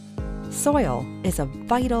Soil is a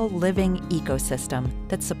vital living ecosystem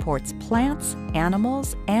that supports plants,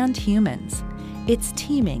 animals, and humans. It's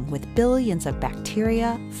teeming with billions of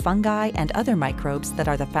bacteria, fungi, and other microbes that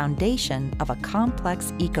are the foundation of a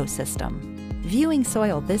complex ecosystem. Viewing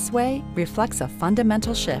soil this way reflects a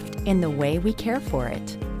fundamental shift in the way we care for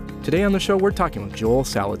it. Today on the show, we're talking with Joel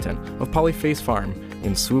Salatin of Polyface Farm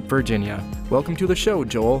in Swoope, Virginia. Welcome to the show,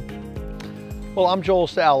 Joel. Well, I'm Joel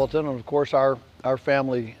Salatin, and of course our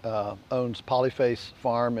family owns Polyface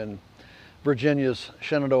Farm in Virginia's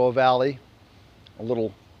Shenandoah Valley, a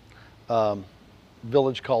little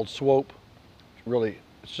village called Swoope. Really,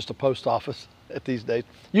 it's just a post office at these days.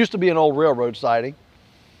 Used to be an old railroad siding,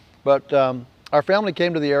 but our family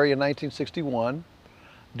came to the area in 1961.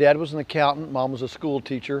 Dad was an accountant, Mom was a school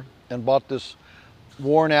teacher, and bought this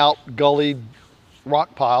worn out, gullied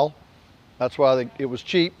rock pile. That's why it was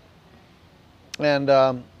cheap.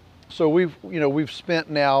 And so we've spent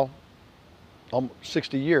now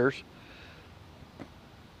 60 years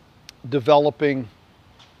developing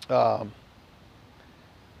the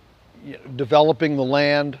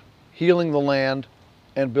land, healing the land,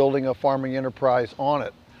 and building a farming enterprise on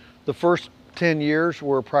it. The first 10 years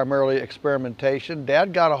were primarily experimentation.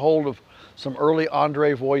 Dad got a hold of some early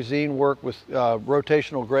Andre Voisin work with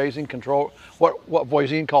rotational grazing control, what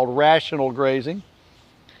Voisin called rational grazing,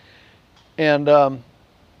 and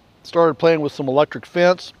started playing with some electric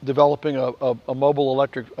fence, developing a portable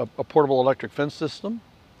electric fence system.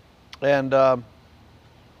 And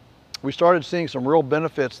we started seeing some real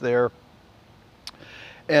benefits there.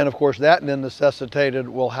 And of course that then necessitated,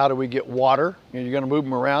 well, how do we get water? You're going to move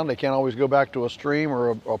them around. They can't always go back to a stream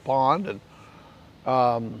or a pond. And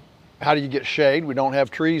how do you get shade? We don't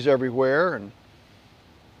have trees everywhere. And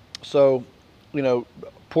so, a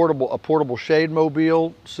portable shade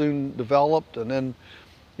mobile soon developed. And then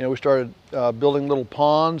we started building little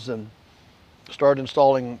ponds and started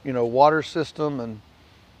installing, water system.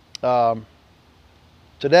 And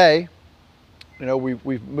today,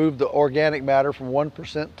 we've moved the organic matter from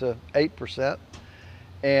 1% to 8%,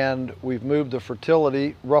 and we've moved the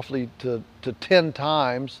fertility roughly to 10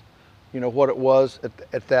 times, what it was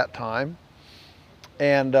at that time.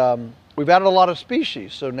 And we've added a lot of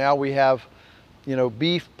species. So now we have,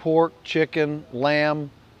 beef, pork, chicken, lamb,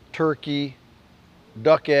 turkey,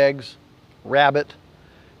 duck eggs, rabbit,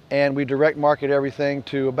 and we direct market everything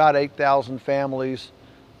to about 8,000 families,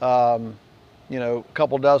 a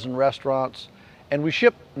couple dozen restaurants, and we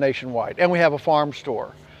ship nationwide. And we have a farm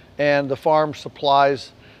store, and the farm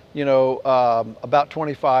supplies, about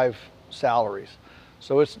 25 salaries.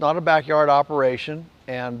 So it's not a backyard operation,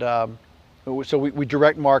 and so we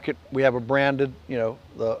direct market. We have a branded,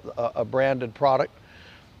 a branded product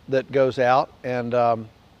that goes out, and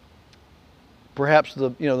perhaps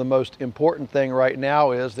the most important thing right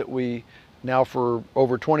now is that we now, for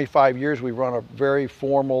over 25 years, we've run a very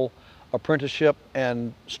formal apprenticeship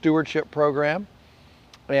and stewardship program,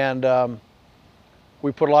 and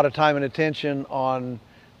we put a lot of time and attention on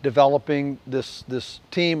developing this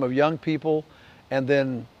team of young people, and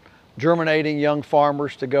then germinating young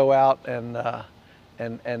farmers to go out and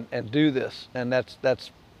do this. And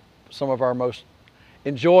that's some of our most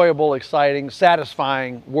enjoyable, exciting,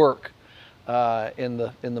 satisfying work in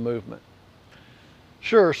the movement.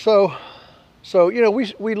 Sure. So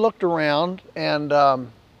we looked around and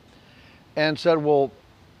said, well,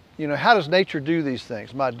 how does nature do these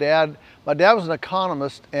things? My dad was an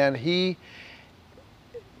economist, and he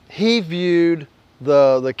viewed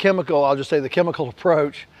the chemical, I'll just say the chemical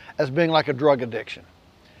approach, as being like a drug addiction.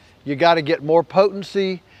 You got to get more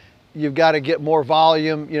potency, you've got to get more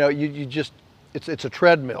volume. It's a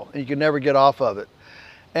treadmill, and you can never get off of it.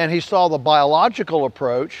 And he saw the biological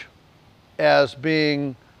approach as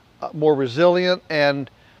being more resilient, and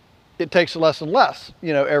it takes less and less,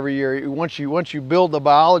 every year. Once you build the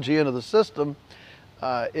biology into the system,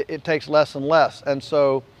 it takes less and less. And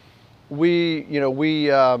so we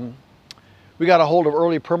got a hold of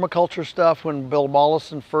early permaculture stuff when Bill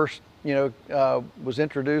Mollison first, was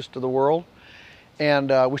introduced to the world. And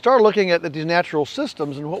we started looking at these natural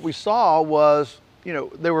systems, and what we saw was,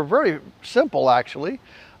 they were very simple, actually.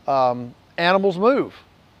 Animals move.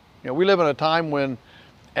 We live in a time when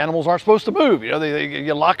animals aren't supposed to move.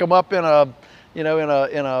 You lock them up in a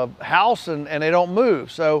house and they don't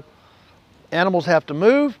move. So animals have to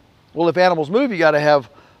move. Well, if animals move, you got to have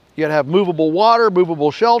movable water,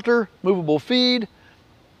 movable shelter, movable feed.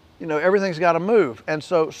 Everything's got to move. And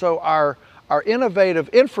so our innovative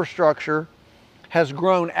infrastructure has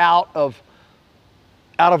grown out of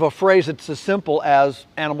a phrase that's as simple as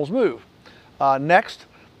animals move. Next,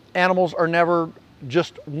 animals are never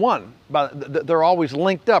just one. They're always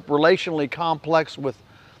linked up, relationally complex with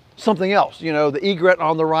something else. You know, the egret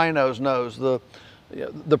on the rhino's nose, the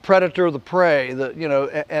predator, the prey,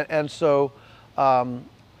 and so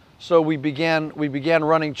so we began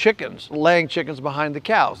running chickens, laying chickens behind the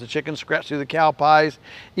cows. The chickens scratch through the cow pies,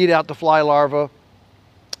 eat out the fly larvae,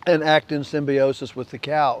 and act in symbiosis with the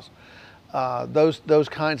cows. Those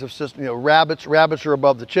kinds of systems. You know, rabbits are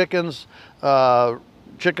above the chickens.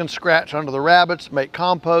 Chickens scratch under the rabbits, make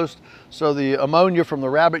compost, so the ammonia from the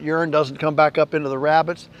rabbit urine doesn't come back up into the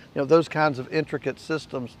rabbits. You know, those kinds of intricate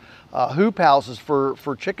systems. Hoop houses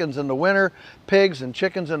for chickens in the winter, pigs and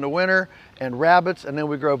chickens in the winter, and rabbits, and then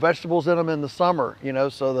we grow vegetables in them in the summer. You know,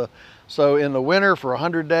 so in the winter for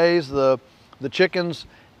 100 days, the chickens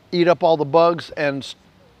eat up all the bugs and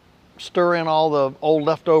stir in all the old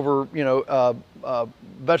leftover,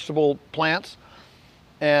 vegetable plants,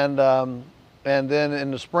 and then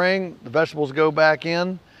in the spring, the vegetables go back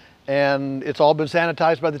in, and it's all been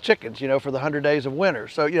sanitized by the chickens, you know, for the 100 days of winter.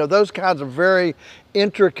 So, you know, those kinds of very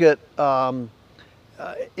intricate,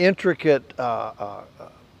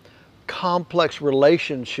 complex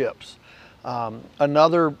relationships.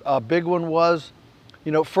 Another big one was,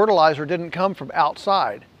 you know, fertilizer didn't come from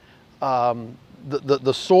outside.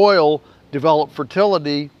 The soil developed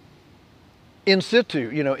fertility in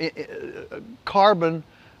situ, you know, carbon,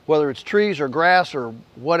 whether it's trees or grass or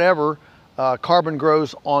whatever, carbon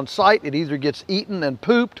grows on site. It either gets eaten and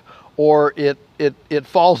pooped, or it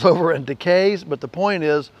falls over and decays. But the point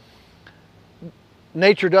is,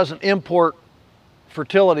 nature doesn't import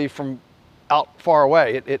fertility from out far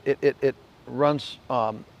away. It runs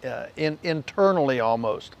internally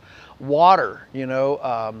almost. Water, you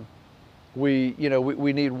know, we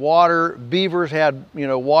need water. Beavers had, you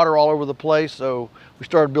know, water all over the place, so we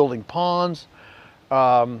started building ponds.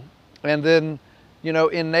 And then, you know,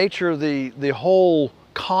 in nature, the whole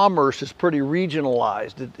commerce is pretty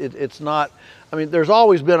regionalized. It's not, I mean, there's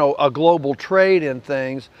always been a global trade in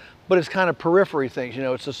things, but it's kind of periphery things. You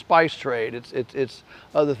know, it's a spice trade, it's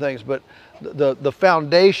other things. But the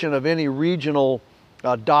foundation of any regional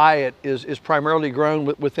diet is primarily grown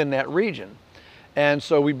within that region. And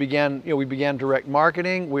so we began direct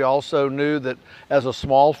marketing. We also knew that as a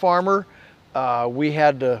small farmer, we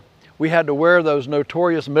had to wear those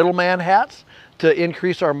notorious middleman hats to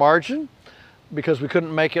increase our margin, because we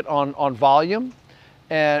couldn't make it on volume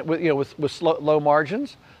and with low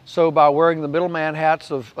margins. So by wearing the middleman hats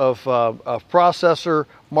of processor,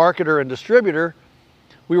 marketer, and distributor,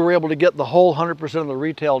 we were able to get the whole 100% of the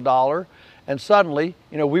retail dollar. And suddenly,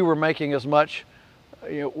 you know, we were making as much,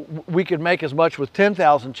 you know, we could make as much with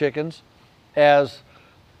 10,000 chickens as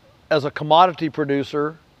a commodity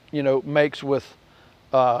producer, you know, makes with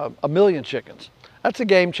 1 million chickens. That's a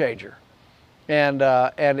game changer, and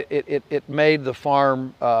it made the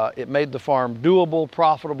farm doable,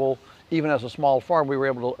 profitable. Even as a small farm, we were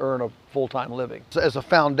able to earn a full-time living. So as a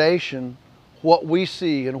foundation, what we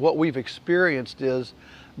see and what we've experienced is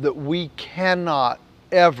that we cannot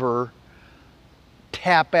ever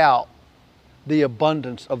tap out the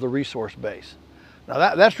abundance of the resource base.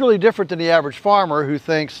 Now that's really different than the average farmer who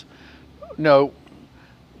thinks, no,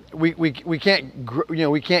 we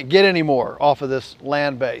can't get any more off of this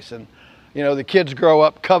land base, and you know, the kids grow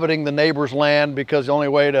up coveting the neighbor's land because the only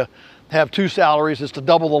way to have 2 salaries is to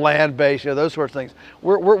double the land base. You know, those sorts of things.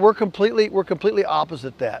 We're completely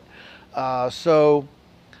opposite that. So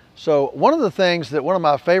one of the things that, one of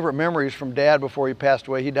my favorite memories from Dad before he passed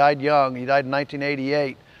away, he died young. He died in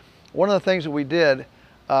 1988. One of the things that we did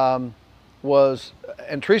was,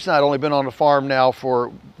 and Teresa and I had only been on the farm now for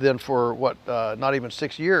what, not even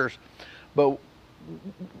 6 years, but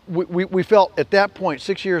we felt at that point,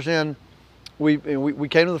 6 years in, we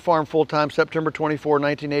came to the farm full time September 24,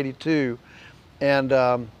 1982, and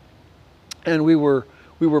we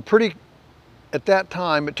were pretty, at that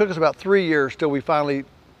time, it took us about 3 years till we finally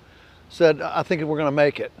said, I think we're going to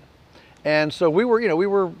make it. And so we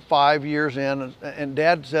were 5 years in, and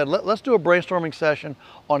Dad said, let's do a brainstorming session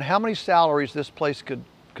on how many salaries this place could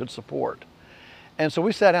support. And so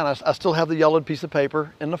we sat down. I still have the yellowed piece of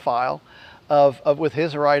paper in the file with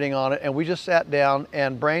his writing on it, and we just sat down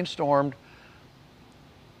and brainstormed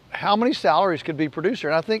how many salaries could be produced here.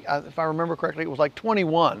 And I think, if I remember correctly, it was like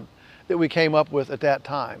 21 that we came up with at that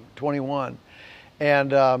time, 21.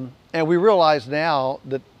 And we realize now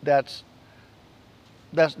that that's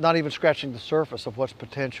not even scratching the surface of what's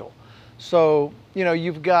potential. So, you know,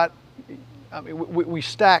 you've got, I mean, we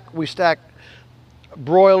stack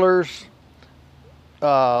broilers,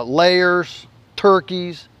 layers,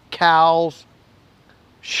 turkeys, cows,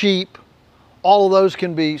 sheep. All of those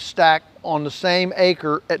can be stacked on the same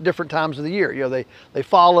acre at different times of the year. You know, they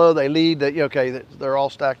follow, they lead, okay, they're all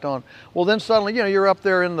stacked on. Well, then suddenly, you know, you're up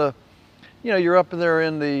there in the, you know, you're up there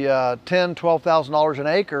in the $10,000, $12,000 an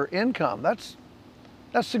acre income. That's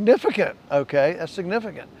significant, okay? That's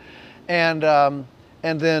significant.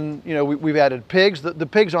 And then, you know, we've added pigs. The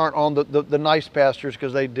pigs aren't on the nice pastures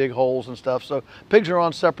because they dig holes and stuff. So pigs are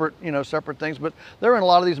on separate, you know, separate things. But they're in a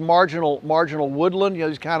lot of these marginal woodland, you know,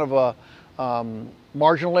 these kind of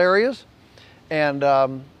marginal areas, and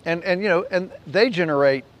you know, and they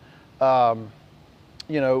generate, you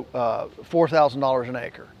know, $4,000 an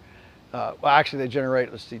acre. Well, actually, they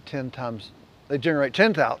generate, let's see, 10 times. They generate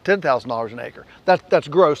 $10,000 an acre. That's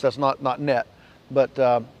gross. That's not net.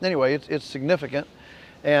 But anyway, it's significant.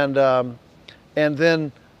 And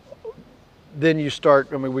then you start.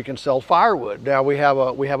 I mean, we can sell firewood. Now we have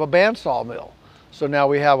a bandsaw mill. So now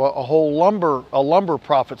we have a whole lumber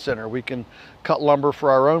profit center. We can cut lumber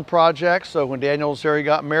for our own projects. So when Daniel and Sarah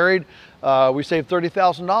got married, we saved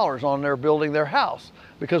 $30,000 on their building their house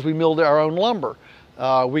because we milled our own lumber.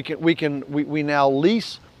 We now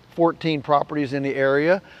lease 14 properties in the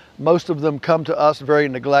area. Most of them come to us very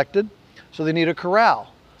neglected, so they need a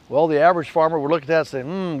corral. Well, the average farmer would look at that and say,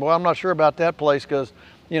 well, I'm not sure about that place because,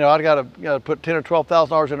 you know, I got to put $10,000 or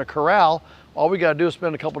 $12,000 in a corral. All we got to do is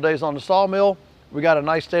spend a couple days on the sawmill. We got a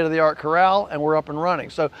nice state-of-the-art corral, and we're up and running.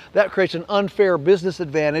 So that creates an unfair business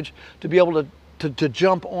advantage to be able to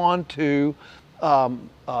jump onto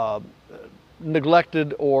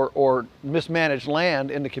neglected or mismanaged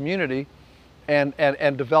land in the community,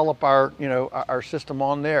 and develop our, you know, our system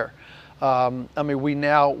on there. I mean, we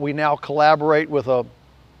now collaborate with a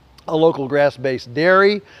local grass-based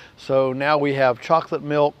dairy. So now we have chocolate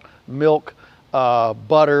milk,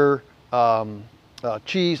 butter,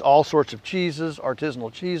 cheese, all sorts of cheeses,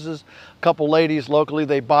 artisanal cheeses. A couple ladies locally,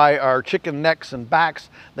 they buy our chicken necks and backs.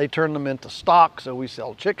 They turn them into stock, so we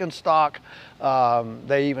sell chicken stock.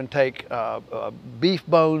 They even take beef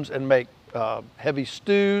bones and make heavy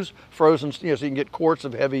stews, frozen, you know, so you can get quarts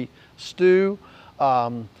of heavy stew.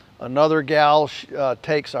 Another gal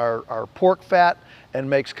takes our pork fat and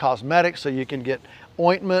makes cosmetics, so you can get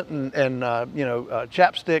ointment and you know,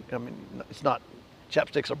 chapstick. I mean, it's not,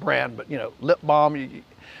 chapstick's a brand, but you know, lip balm,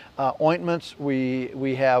 ointments.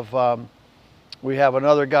 We have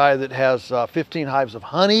another guy that has 15 hives of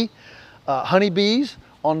honeybees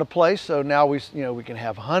on the place. So now we can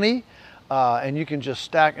have honey, and you can just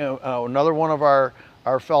stack. Another one of our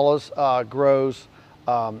fellows grows.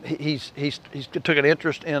 He took an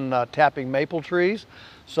interest in tapping maple trees.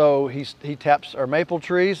 So he taps our maple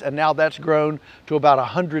trees, and now that's grown to about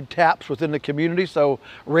 100 taps within the community. So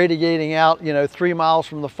radiating out, you know, 3 miles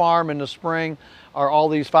from the farm in the spring are all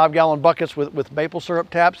these 5-gallon buckets with maple syrup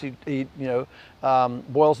taps. He you know,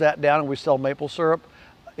 boils that down, and we sell maple syrup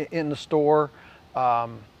in the store.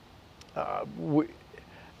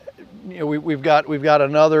 We've got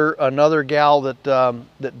another gal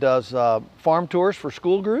that does farm tours for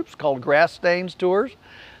school groups called Grass Stains Tours.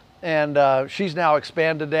 And she's now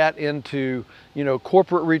expanded that into, you know,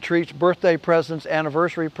 corporate retreats, birthday presents,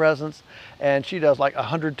 anniversary presents, and she does like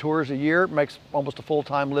 100 tours a year. Makes almost a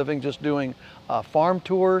full-time living just doing farm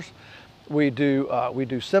tours. We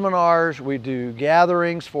do seminars, we do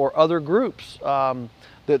gatherings for other groups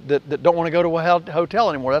that don't want to go to a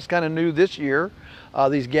hotel anymore. That's kind of new this year.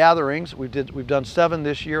 These gatherings, we've done 7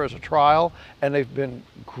 this year as a trial, and they've been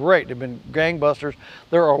great. They've been gangbusters.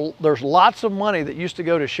 There's lots of money that used to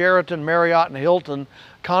go to Sheraton, Marriott, and Hilton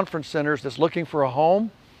conference centers that's looking for a home,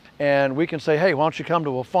 and we can say, hey, why don't you come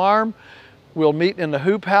to a farm? We'll meet in the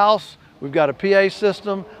hoop house. We've got a PA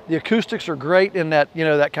system. The acoustics are great in that, you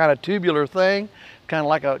know, that kind of tubular thing, kind of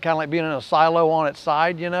like being in a silo on its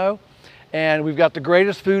side, you know. And we've got the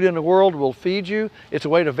greatest food in the world. We'll feed you. It's a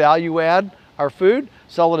way to value add our food,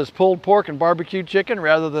 sell it as pulled pork and barbecued chicken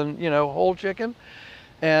rather than, you know, whole chicken.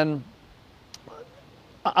 And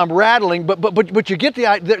I'm rattling, but you get the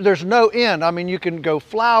idea. There's no end. I mean, you can go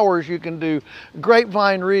flowers, you can do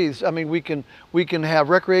grapevine wreaths. I mean, we can have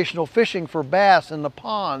recreational fishing for bass in the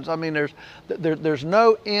ponds. I mean, there's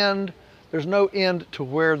no end. There's no end to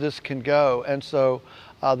where this can go. And so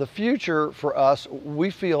the future for us,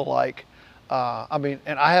 we feel like, I mean,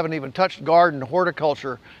 and I haven't even touched garden,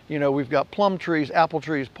 horticulture. You know, we've got plum trees, apple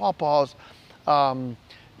trees, pawpaws.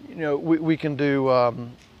 You know, we can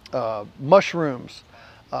do mushrooms.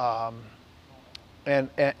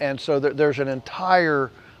 And so there's an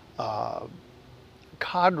entire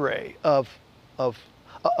cadre of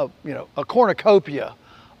you know, a cornucopia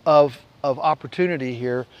of opportunity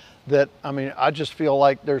here that, I mean, I just feel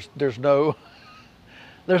like there's no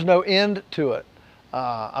end to it.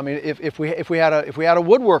 I mean, if we had a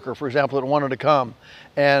woodworker, for example, that wanted to come,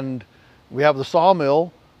 and we have the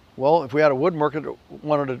sawmill. Well, if we had a woodworker that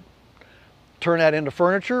wanted to turn that into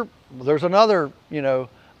furniture, there's another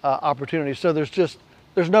opportunity. So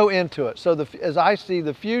there's no end to it. So as I see,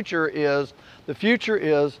 the future is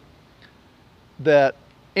that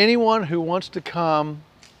anyone who wants to come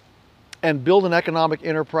and build an economic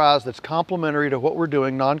enterprise that's complementary to what we're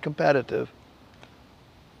doing, non-competitive,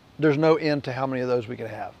 there's no end to how many of those we can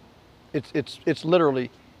have. It's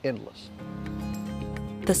literally endless.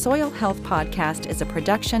 The Soil Health Podcast is a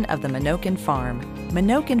production of the Menoken Farm.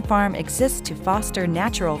 Menoken Farm exists to foster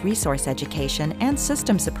natural resource education and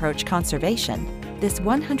systems approach conservation. This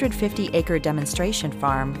 150-acre demonstration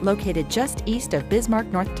farm, located just east of Bismarck,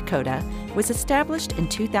 North Dakota, was established in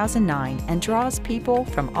 2009 and draws people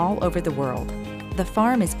from all over the world. The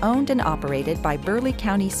farm is owned and operated by Burleigh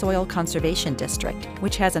County Soil Conservation District,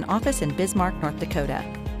 which has an office in Bismarck, North Dakota.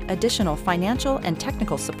 Additional financial and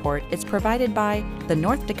technical support is provided by the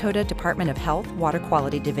North Dakota Department of Health Water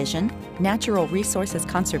Quality Division, Natural Resources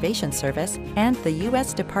Conservation Service, and the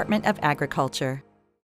U.S. Department of Agriculture.